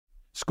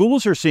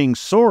schools are seeing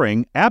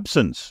soaring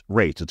absence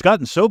rates. It's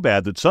gotten so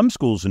bad that some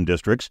schools and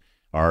districts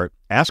are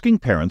asking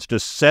parents to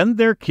send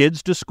their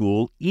kids to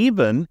school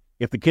even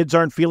if the kids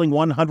aren't feeling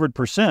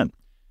 100%.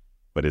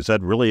 But is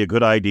that really a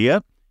good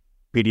idea?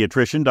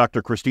 Pediatrician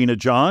Dr. Christina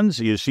Johns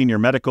is Senior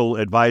Medical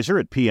Advisor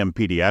at PM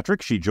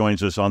Pediatrics. She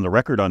joins us on the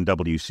record on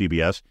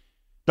WCBS.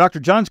 Dr.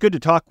 Johns, good to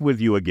talk with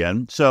you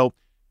again. So,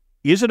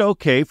 is it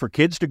okay for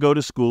kids to go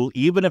to school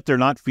even if they're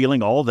not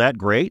feeling all that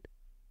great?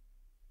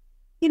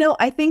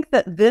 I think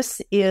that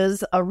this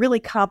is a really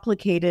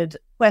complicated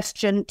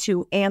question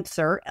to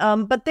answer,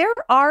 but there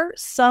are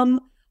some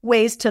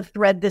ways to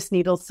thread this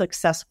needle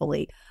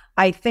successfully.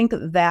 I think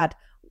that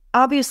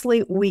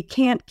obviously we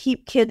can't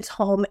keep kids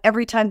home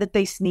every time that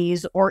they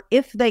sneeze or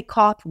if they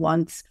cough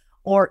once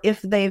or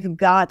if they've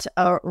got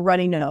a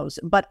runny nose.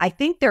 But I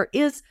think there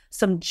is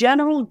some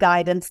general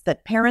guidance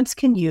that parents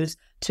can use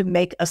to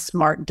make a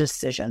smart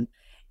decision.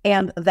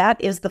 And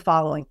that is the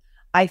following.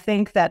 I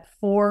think that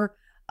for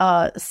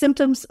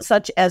symptoms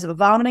such as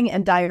vomiting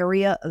and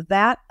diarrhea,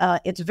 that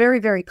it's very,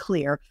 very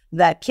clear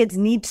that kids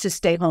need to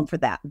stay home for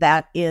that.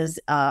 That is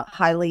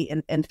highly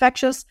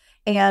infectious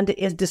and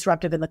is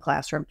disruptive in the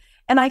classroom.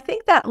 And I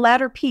think that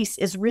latter piece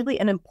is really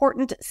an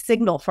important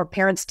signal for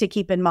parents to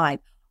keep in mind.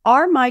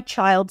 Are my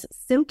child's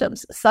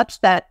symptoms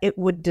such that it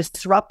would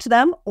disrupt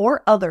them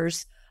or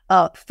others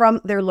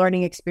from their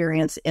learning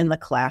experience in the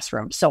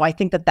classroom? So I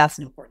think that that's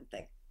an important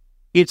thing.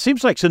 It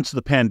seems like since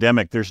the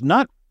pandemic, there's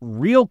not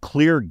real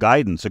clear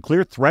guidance, a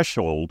clear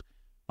threshold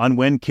on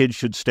when kids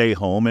should stay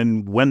home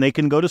and when they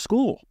can go to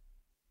school.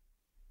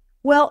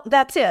 Well,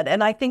 that's it.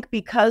 And I think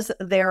because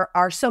there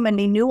are so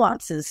many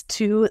nuances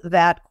to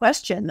that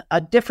question,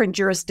 different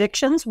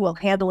jurisdictions will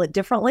handle it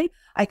differently.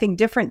 I think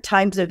different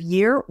times of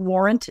year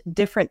warrant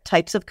different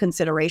types of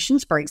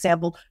considerations. For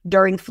example,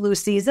 during flu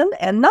season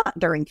and not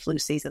during flu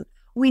season.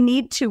 We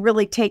need to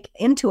really take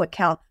into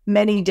account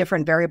many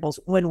different variables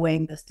when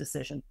weighing this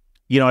decision.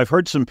 I've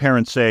heard some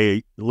parents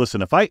say,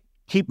 listen, if I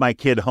keep my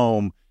kid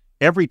home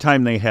every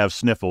time they have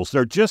sniffles,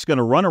 they're just going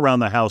to run around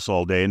the house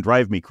all day and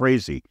drive me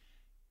crazy.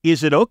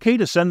 Is it okay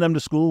to send them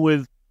to school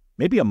with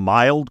maybe a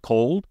mild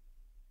cold?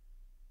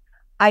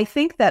 I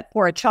think that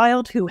for a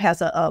child who has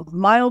a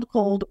mild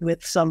cold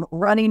with some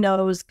runny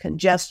nose,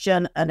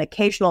 congestion, an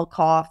occasional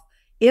cough,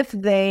 if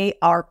they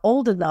are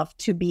old enough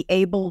to be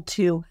able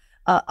to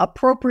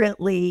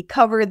appropriately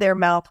cover their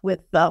mouth with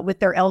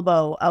their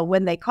elbow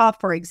when they cough,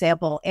 for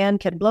example, and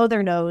can blow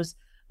their nose,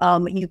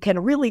 you can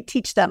really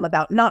teach them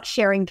about not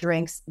sharing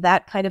drinks,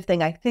 that kind of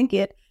thing. I think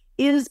it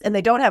is, and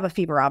they don't have a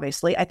fever,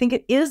 obviously. I think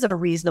it is a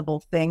reasonable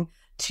thing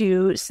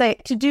to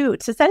send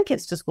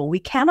kids to school. We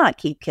cannot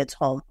keep kids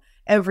home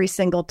every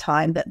single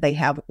time that they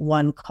have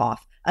one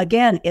cough.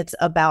 Again, it's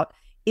about,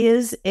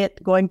 is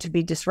it going to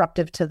be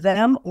disruptive to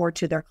them or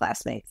to their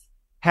classmates?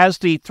 Has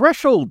the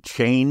threshold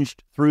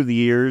changed through the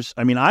years?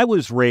 I mean, I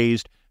was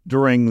raised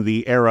during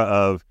the era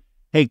of,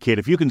 hey, kid,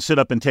 if you can sit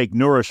up and take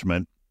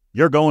nourishment,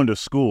 you're going to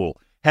school.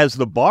 Has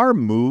the bar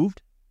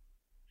moved?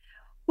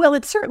 Well,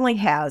 it certainly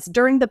has.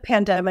 During the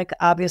pandemic,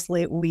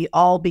 obviously, we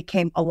all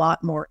became a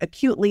lot more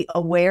acutely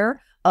aware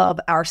of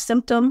our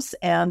symptoms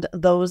and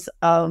those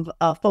of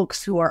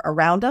folks who are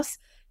around us.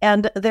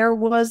 And there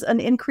was an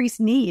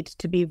increased need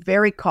to be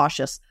very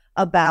cautious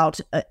about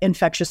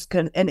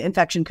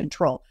infection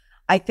control.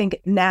 I think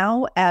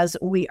now, as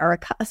we are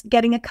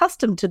getting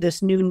accustomed to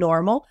this new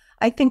normal,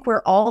 I think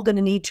we're all going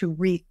to need to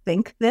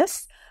rethink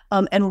this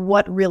and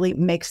what really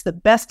makes the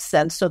best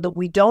sense so that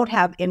we don't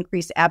have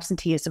increased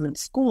absenteeism in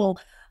school,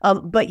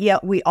 but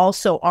yet we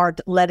also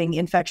aren't letting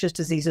infectious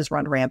diseases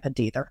run rampant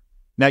either.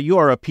 Now, you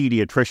are a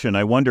pediatrician.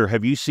 I wonder,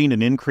 have you seen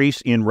an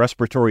increase in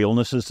respiratory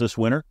illnesses this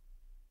winter?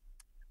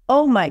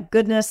 Oh my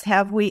goodness,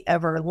 have we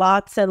ever.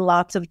 Lots and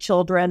lots of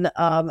children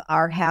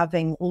are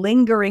having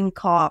lingering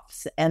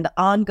coughs and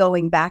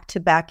ongoing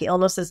back-to-back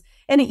illnesses.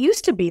 And it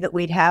used to be that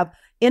we'd have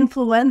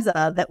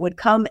influenza that would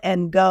come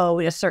and go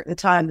at a certain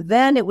time.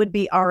 Then it would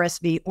be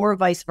RSV or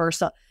vice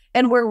versa.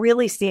 And we're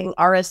really seeing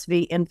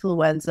RSV,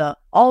 influenza,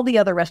 all the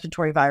other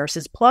respiratory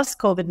viruses, plus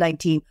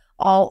COVID-19,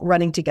 all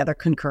running together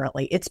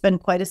concurrently. It's been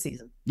quite a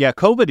season. Yeah,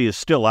 COVID is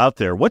still out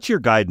there. What's your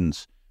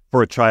guidance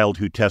for a child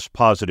who tests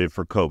positive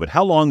for COVID?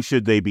 How long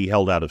should they be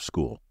held out of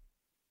school?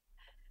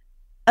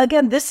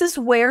 Again, this is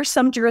where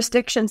some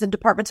jurisdictions and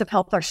departments of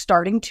health are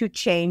starting to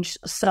change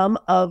some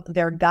of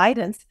their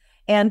guidance.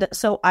 And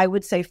so I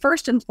would say,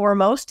 first and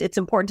foremost, it's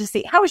important to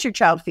see, how is your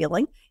child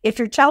feeling? If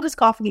your child is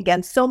coughing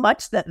again so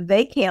much that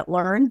they can't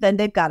learn, then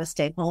they've got to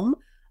stay home.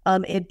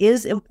 It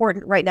is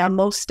important right now.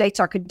 Most states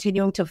are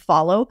continuing to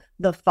follow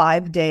the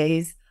 5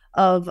 days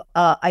of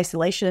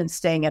isolation and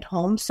staying at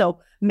home. So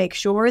make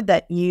sure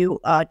that you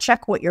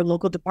check what your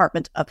local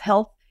Department of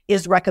Health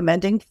is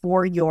recommending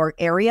for your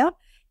area,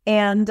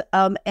 and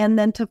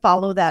then to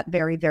follow that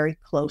very, very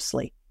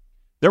closely.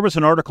 There was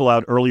an article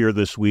out earlier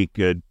this week,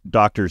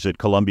 doctors at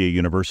Columbia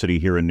University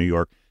here in New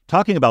York,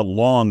 talking about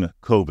long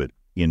COVID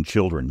in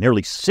children.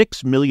 Nearly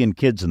 6 million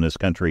kids in this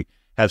country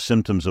have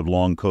symptoms of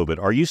long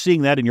COVID. Are you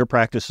seeing that in your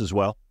practice as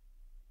well?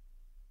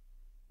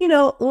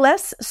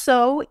 Less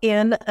so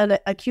in an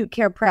acute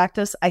care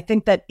practice. I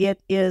think that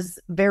it is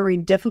very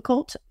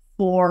difficult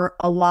for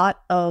a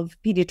lot of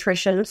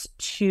pediatricians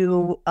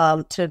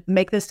to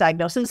make this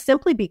diagnosis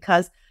simply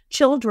because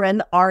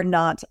children are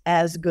not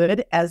as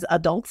good as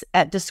adults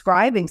at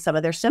describing some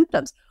of their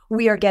symptoms.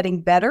 We are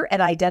getting better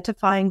at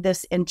identifying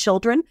this in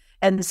children.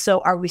 And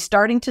so are we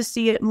starting to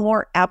see it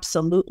more?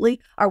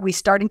 Absolutely. Are we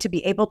starting to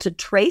be able to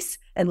trace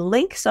and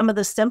link some of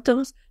the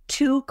symptoms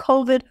to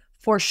COVID?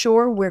 For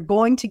sure. We're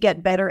going to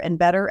get better and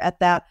better at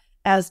that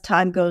as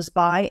time goes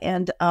by.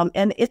 And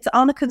it's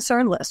on the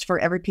concern list for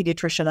every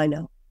pediatrician I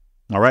know.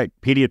 All right.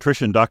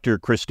 Pediatrician Dr.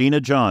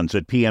 Christina Johns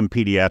at PM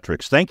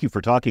Pediatrics. Thank you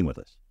for talking with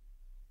us.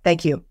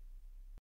 Thank you.